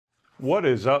What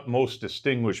is up, most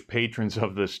distinguished patrons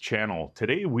of this channel?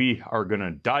 Today we are going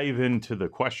to dive into the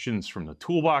questions from the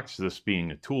toolbox, this being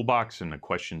a toolbox and the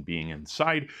question being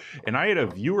inside. And I had a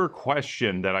viewer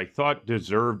question that I thought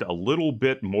deserved a little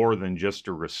bit more than just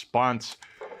a response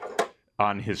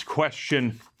on his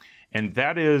question. And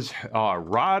that is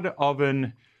rod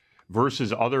oven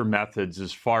versus other methods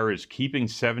as far as keeping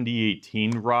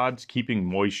 7018 rods, keeping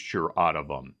moisture out of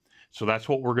them. So that's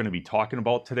what we're going to be talking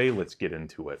about today. Let's get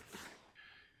into it.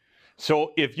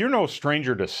 So if you're no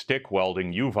stranger to stick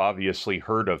welding, you've obviously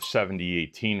heard of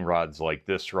 7018 rods like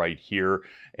this right here,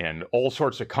 and all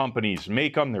sorts of companies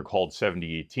make them. They're called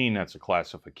 7018, that's a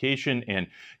classification, and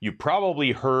you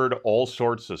probably heard all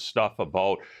sorts of stuff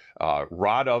about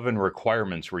rod oven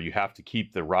requirements where you have to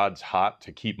keep the rods hot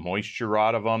to keep moisture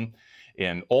out of them,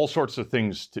 and all sorts of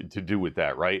things to do with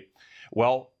that, right?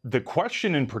 Well, the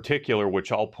question in particular,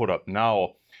 which I'll put up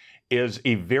now, is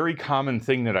a very common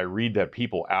thing that I read that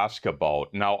people ask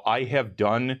about. Now, I have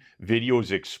done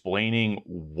videos explaining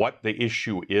what the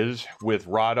issue is with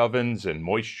rod ovens and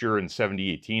moisture in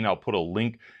 7018. I'll put a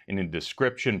link in the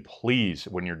description. Please,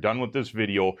 when you're done with this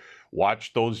video,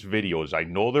 watch those videos. I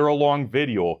know they're a long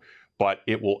video, but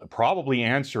it will probably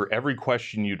answer every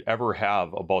question you'd ever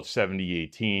have about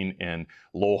 7018 and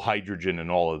low hydrogen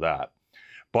and all of that.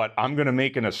 But I'm going to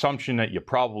make an assumption that you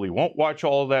probably won't watch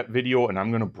all of that video, and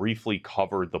I'm going to briefly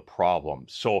cover the problem.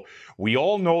 So we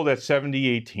all know that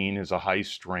 7018 is a high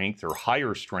strength or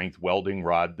higher strength welding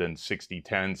rod than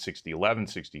 6010, 6011,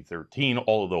 6013,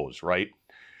 all of those, right?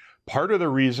 Part of the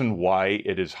reason why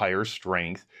it is higher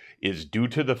strength is due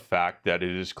to the fact that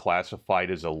it is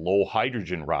classified as a low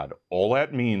hydrogen rod. All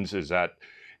that means is that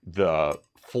the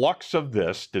flux of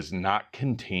this does not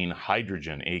contain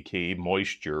hydrogen, aka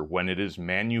moisture, when it is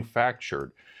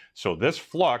manufactured. So this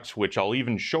flux, which I'll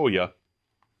even show you,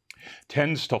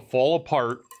 tends to fall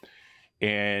apart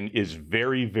and is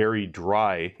very, very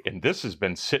dry. And this has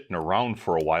been sitting around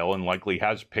for a while and likely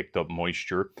has picked up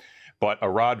moisture. But a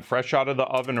rod fresh out of the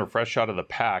oven or fresh out of the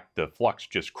pack, the flux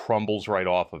just crumbles right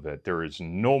off of it. There is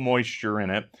no moisture in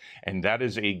it. And that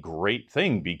is a great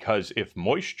thing, because if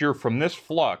moisture from this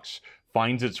flux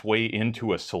finds its way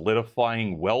into a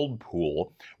solidifying weld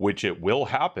pool, which it will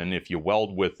happen if you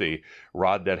weld with a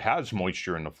rod that has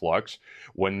moisture in the flux,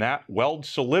 when that weld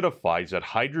solidifies, that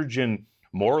hydrogen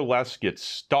more or less gets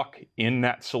stuck in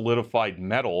that solidified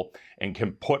metal and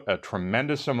can put a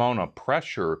tremendous amount of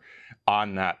pressure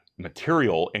on that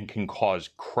material and can cause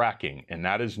cracking, and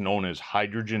that is known as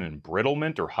hydrogen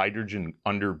embrittlement or hydrogen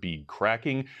underbead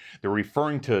cracking. They're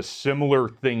referring to similar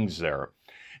things there.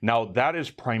 Now, that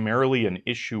is primarily an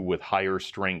issue with higher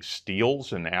strength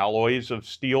steels and alloys of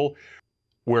steel,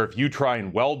 where if you try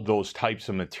and weld those types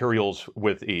of materials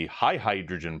with a high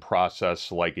hydrogen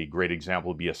process, like a great example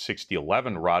would be a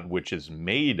 6011 rod, which is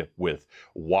made with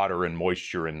water and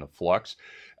moisture in the flux,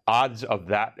 odds of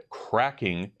that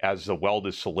cracking as the weld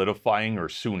is solidifying or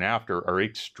soon after are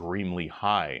extremely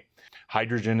high.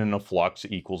 Hydrogen in the flux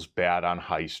equals bad on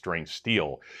high strength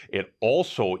steel. It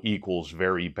also equals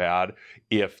very bad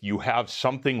if you have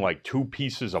something like two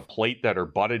pieces of plate that are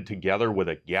butted together with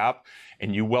a gap,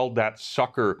 and you weld that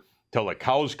sucker till the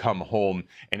cows come home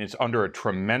and it's under a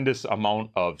tremendous amount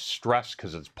of stress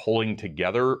because it's pulling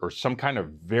together, or some kind of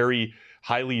very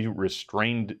highly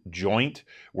restrained joint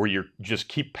where you just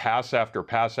keep pass after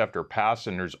pass after pass,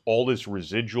 and there's all this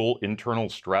residual internal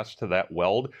stress to that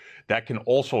weld. That can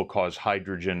also cause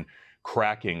hydrogen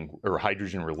cracking or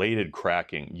hydrogen related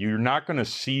cracking. You're not going to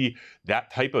see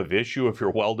that type of issue if you're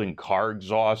welding car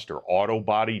exhaust or auto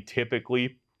body.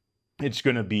 Typically it's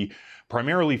going to be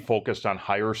primarily focused on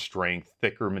higher strength,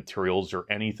 thicker materials, or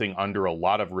anything under a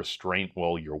lot of restraint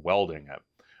while you're welding it.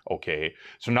 Okay,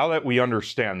 so now that we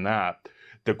understand that,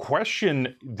 the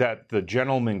question that the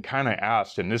gentleman kind of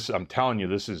asked, and this, I'm telling you,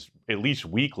 this is at least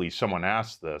weekly someone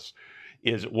asks this,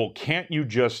 is, well, can't you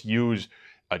just use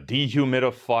a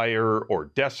dehumidifier or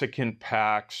desiccant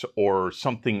packs or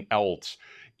something else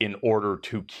in order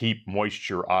to keep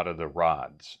moisture out of the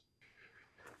rods?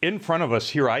 In front of us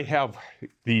here, I have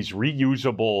these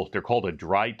reusable, they're called a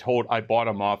dry tote. I bought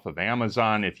them off of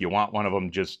Amazon. If you want one of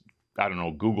them, just, I don't know,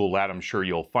 Google that, I'm sure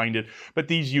you'll find it. But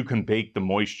these, you can bake the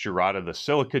moisture out of the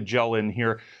silica gel in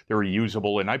here. They're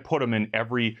reusable, and I put them in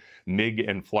every MIG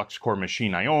and flux core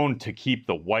machine I own to keep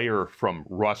the wire from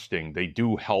rusting. They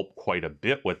do help quite a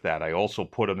bit with that. I also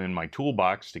put them in my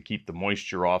toolbox to keep the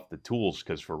moisture off the tools,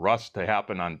 because for rust to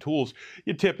happen on tools,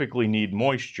 you typically need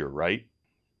moisture, right?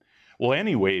 Well,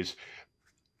 anyways,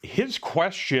 his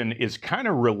question is kind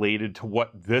of related to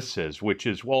what this is, which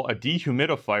is, well, a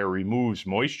dehumidifier removes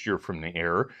moisture from the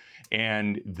air,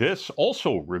 And this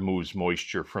also removes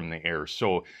moisture from the air.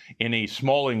 So in a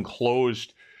small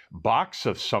enclosed box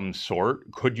of some sort,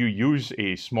 could you use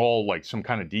a small, like some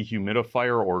kind of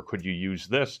dehumidifier, or could you use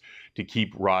this to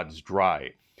keep rods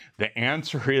dry? The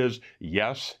answer is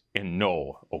yes and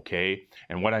no, okay?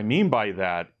 And what I mean by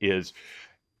that is,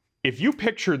 if you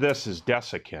picture this as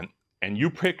desiccant, and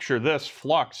you picture this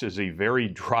flux as a very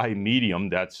dry medium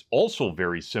that's also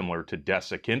very similar to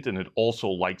desiccant, and it also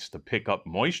likes to pick up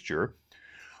moisture,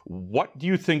 what do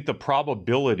you think the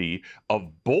probability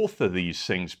of both of these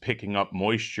things picking up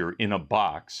moisture in a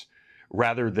box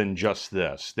rather than just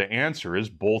this? The answer is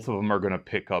both of them are going to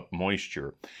pick up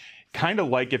moisture. Kind of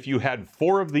like if you had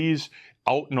 4 of these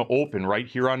out in the open right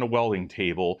here on the welding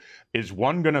table, is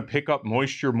one going to pick up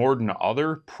moisture more than the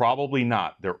other? Probably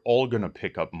not. They're all going to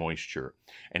pick up moisture.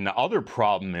 And the other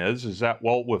problem is that,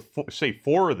 well, with say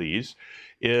 4 of these,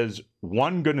 is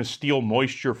one going to steal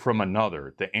moisture from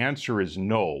another? The answer is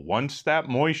no. Once that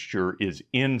moisture is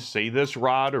in, say, this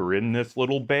rod or in this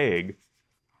little bag,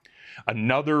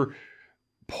 another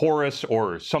porous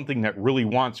or something that really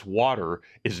wants water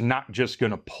is not just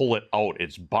going to pull it out.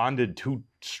 It's bonded too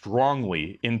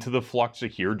strongly into the flux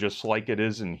of here, just like it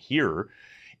is in here,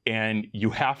 and you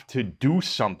have to do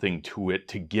something to it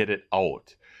to get it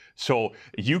out. So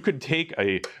you could take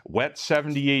a wet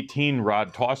 7018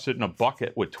 rod, toss it in a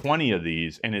bucket with 20 of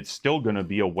these, and it's still going to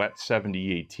be a wet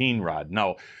 7018 rod.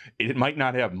 Now, it might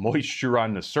not have moisture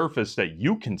on the surface that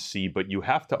you can see, but you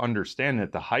have to understand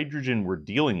that the hydrogen we're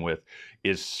dealing with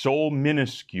is so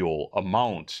minuscule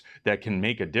amounts that can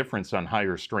make a difference on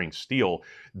higher strength steel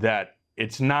that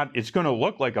it's going to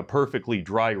look like a perfectly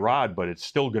dry rod, but it's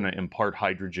still going to impart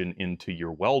hydrogen into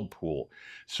your weld pool.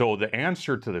 So the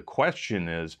answer to the question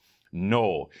is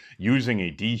no. Using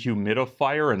a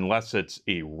dehumidifier, unless it's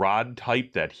a rod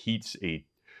type that heats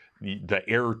the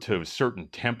air to a certain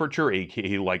temperature,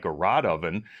 aka like a rod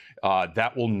oven,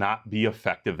 that will not be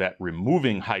effective at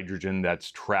removing hydrogen that's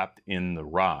trapped in the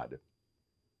rod.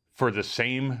 For the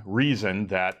same reason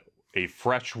that a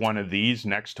fresh one of these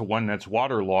next to one that's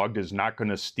waterlogged is not going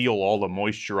to steal all the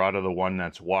moisture out of the one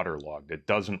that's waterlogged. It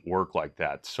doesn't work like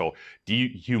that. So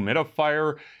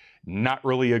dehumidifier, not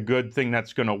really a good thing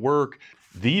that's going to work.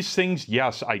 These things,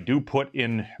 yes, I do put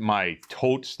in my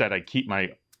totes that I keep my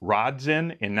rods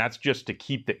in, and that's just to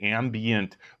keep the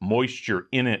ambient moisture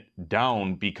in it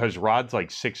down, because rods like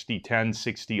 6010,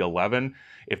 6011,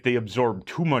 if they absorb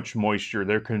too much moisture,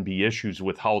 there can be issues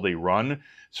with how they run.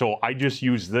 So I just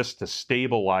use this to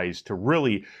stabilize, to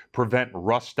really prevent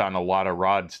rust on a lot of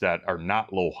rods that are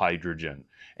not low hydrogen.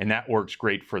 And that works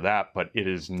great for that, but it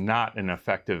is not an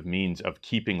effective means of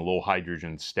keeping low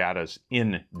hydrogen status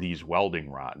in these welding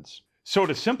rods. So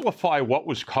to simplify what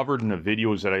was covered in the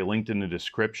videos that I linked in the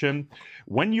description,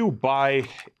 when you buy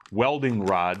welding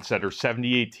rods that are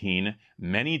 7018,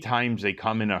 many times they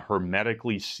come in a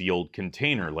hermetically sealed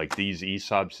container, like these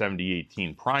ESAB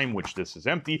 7018 Prime, which this is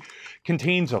empty,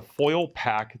 contains a foil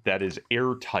pack that is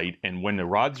airtight, and when the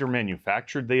rods are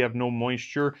manufactured, they have no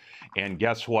moisture. And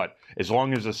guess what? As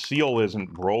long as the seal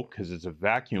isn't broke, because it's a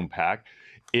vacuum pack,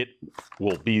 it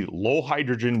will be low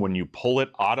hydrogen when you pull it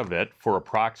out of it for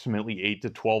approximately 8 to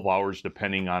 12 hours,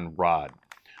 depending on rod.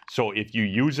 So if you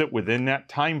use it within that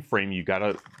time frame, you got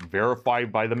to verify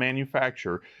by the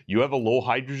manufacturer, you have a low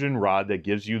hydrogen rod that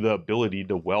gives you the ability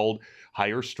to weld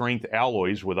higher strength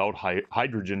alloys without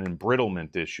hydrogen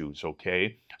embrittlement issues,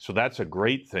 okay? So that's a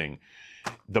great thing.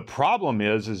 The problem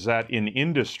is that in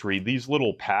industry, these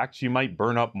little packs, you might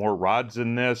burn up more rods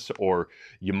than this, or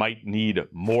you might need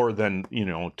more than,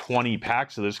 20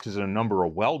 packs of this because of the number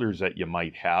of welders that you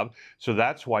might have. So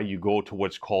that's why you go to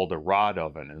what's called a rod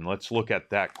oven. And let's look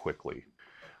at that quickly.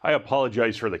 I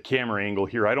apologize for the camera angle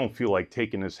here. I don't feel like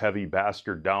taking this heavy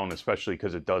bastard down, especially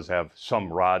because it does have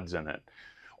some rods in it.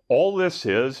 All this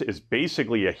is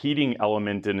basically a heating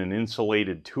element in an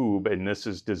insulated tube, and this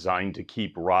is designed to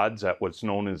keep rods at what's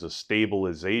known as a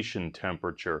stabilization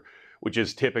temperature, which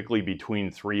is typically between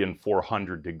 300 and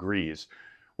 400 degrees.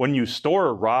 When you store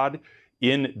a rod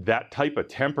in that type of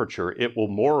temperature, it will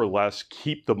more or less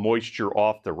keep the moisture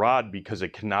off the rod because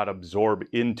it cannot absorb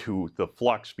into the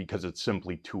flux because it's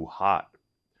simply too hot.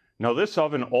 Now this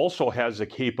oven also has the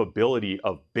capability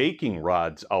of baking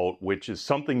rods out, which is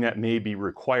something that may be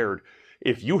required.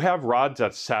 If you have rods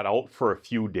that sat out for a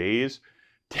few days,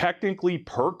 technically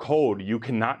per code, you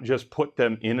cannot just put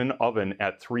them in an oven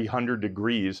at 300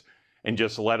 degrees and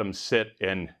just let them sit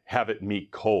and have it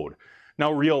meet code.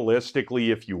 Now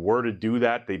realistically, if you were to do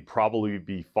that, they'd probably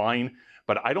be fine,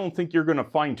 but I don't think you're going to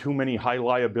find too many high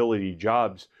liability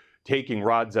jobs taking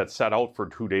rods that sat out for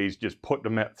 2 days, just put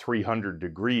them at 300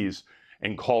 degrees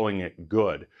and calling it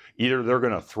good. Either they're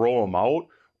going to throw them out,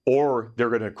 or they're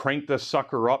going to crank this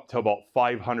sucker up to about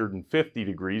 550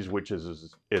 degrees, which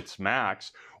is its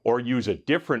max, or use a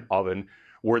different oven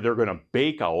where they're going to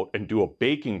bake out and do a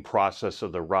baking process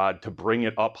of the rod to bring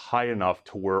it up high enough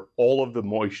to where all of the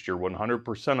moisture,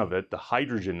 100% of it, the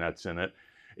hydrogen that's in it,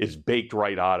 is baked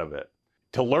right out of it.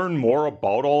 To learn more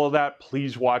about all of that,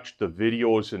 please watch the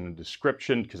videos in the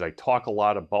description because I talk a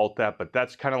lot about that, but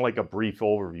that's kind of like a brief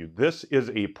overview. This is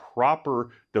a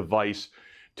proper device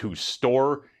to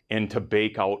store and to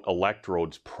bake out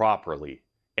electrodes properly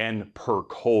and per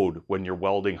code when you're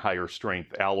welding higher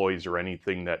strength alloys or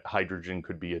anything that hydrogen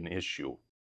could be an issue.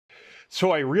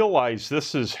 So I realize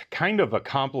this is kind of a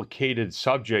complicated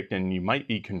subject and you might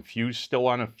be confused still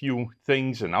on a few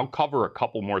things, and I'll cover a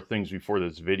couple more things before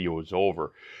this video is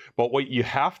over. But what you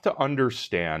have to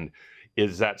understand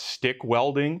is that stick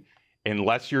welding,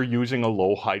 unless you're using a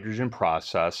low hydrogen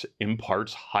process,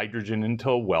 imparts hydrogen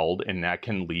into a weld, and that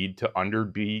can lead to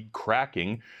underbead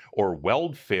cracking or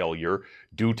weld failure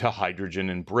due to hydrogen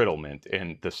embrittlement.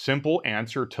 And the simple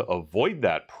answer to avoid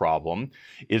that problem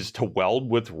is to weld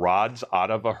with rods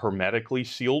out of a hermetically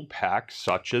sealed pack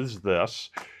such as this,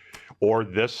 or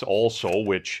this also,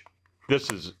 which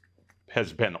this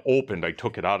has been opened. I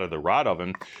took it out of the rod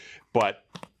oven, but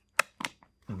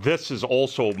this is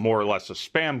also more or less a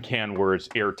spam can where it's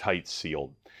airtight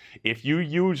sealed. If you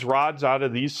use rods out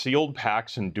of these sealed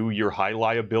packs and do your high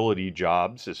liability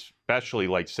jobs, especially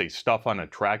like say stuff on a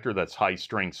tractor that's high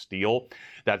strength steel,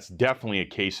 that's definitely a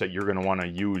case that you're going to want to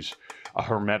use a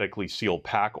hermetically sealed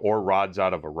pack or rods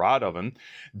out of a rod oven.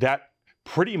 That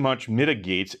pretty much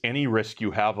mitigates any risk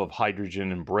you have of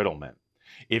hydrogen embrittlement.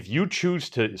 If you choose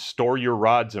to store your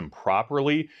rods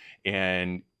improperly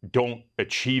and don't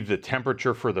achieve the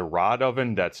temperature for the rod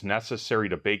oven that's necessary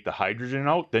to bake the hydrogen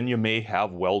out, then you may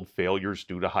have weld failures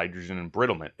due to hydrogen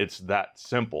embrittlement. It's that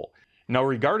simple. Now,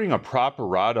 regarding a proper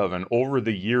rod oven, over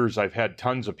the years I've had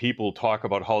tons of people talk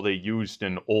about how they used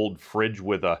an old fridge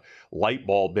with a light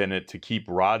bulb in it to keep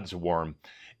rods warm.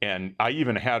 And I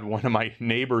even had one of my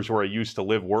neighbors where I used to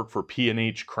live work for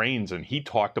P&H Cranes, and he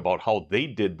talked about how they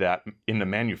did that in the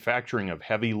manufacturing of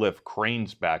heavy lift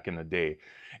cranes back in the day.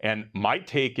 And my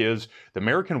take is the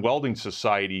American Welding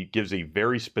Society gives a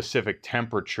very specific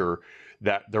temperature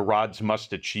that the rods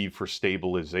must achieve for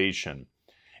stabilization.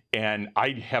 And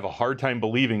I have a hard time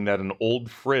believing that an old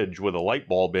fridge with a light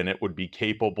bulb in it would be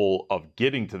capable of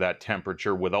getting to that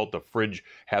temperature without the fridge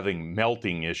having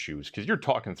melting issues, because you're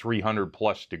talking 300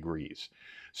 plus degrees.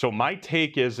 So my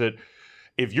take is that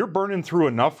if you're burning through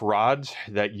enough rods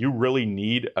that you really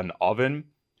need an oven,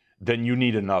 then you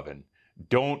need an oven.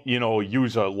 Don't,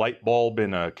 use a light bulb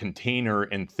in a container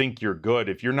and think you're good.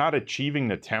 If you're not achieving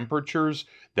the temperatures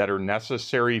that are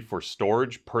necessary for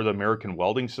storage per the American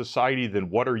Welding Society, then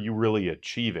what are you really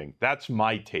achieving? That's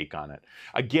my take on it.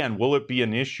 Again, will it be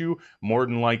an issue? More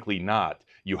than likely not.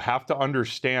 You have to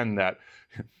understand that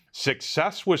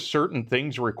success with certain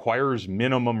things requires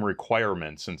minimum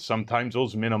requirements, and sometimes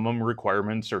those minimum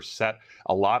requirements are set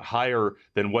a lot higher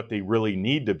than what they really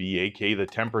need to be, aka the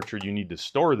temperature you need to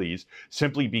store these,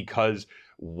 simply because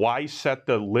why set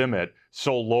the limit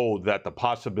so low that the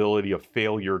possibility of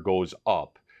failure goes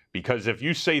up? Because if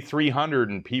you say 300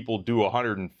 and people do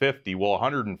 150, well,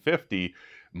 150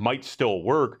 might still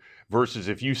work, versus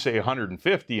if you say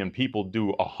 150 and people do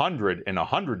 100 and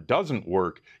 100 doesn't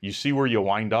work, you see where you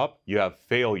wind up? You have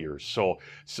failures. So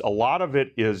a lot of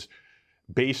it is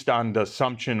based on the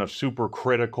assumption of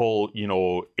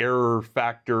supercritical, error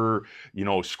factor,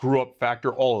 screw up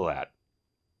factor, all of that.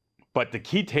 But the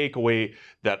key takeaway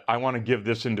that I want to give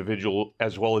this individual,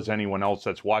 as well as anyone else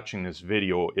that's watching this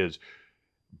video, is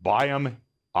buy them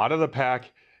out of the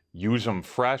pack, use them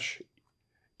fresh,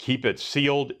 keep it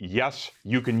sealed. Yes,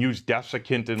 you can use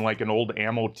desiccant in like an old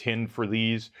ammo tin for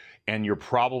these, and you're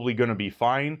probably going to be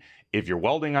fine. If you're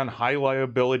welding on high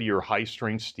liability or high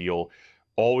strength steel,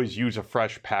 always use a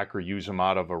fresh pack or use them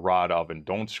out of a rod oven.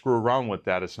 Don't screw around with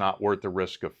that. It's not worth the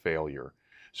risk of failure.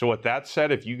 So with that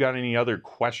said, if you got any other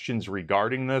questions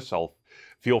regarding this,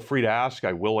 feel free to ask.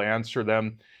 I will answer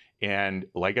them. And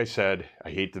like I said,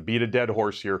 I hate to beat a dead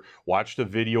horse here. Watch the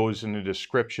videos in the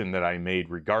description that I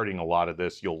made regarding a lot of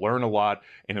this. You'll learn a lot,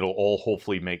 and it'll all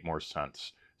hopefully make more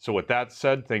sense. So with that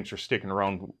said, thanks for sticking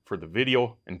around for the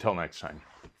video. Until next time.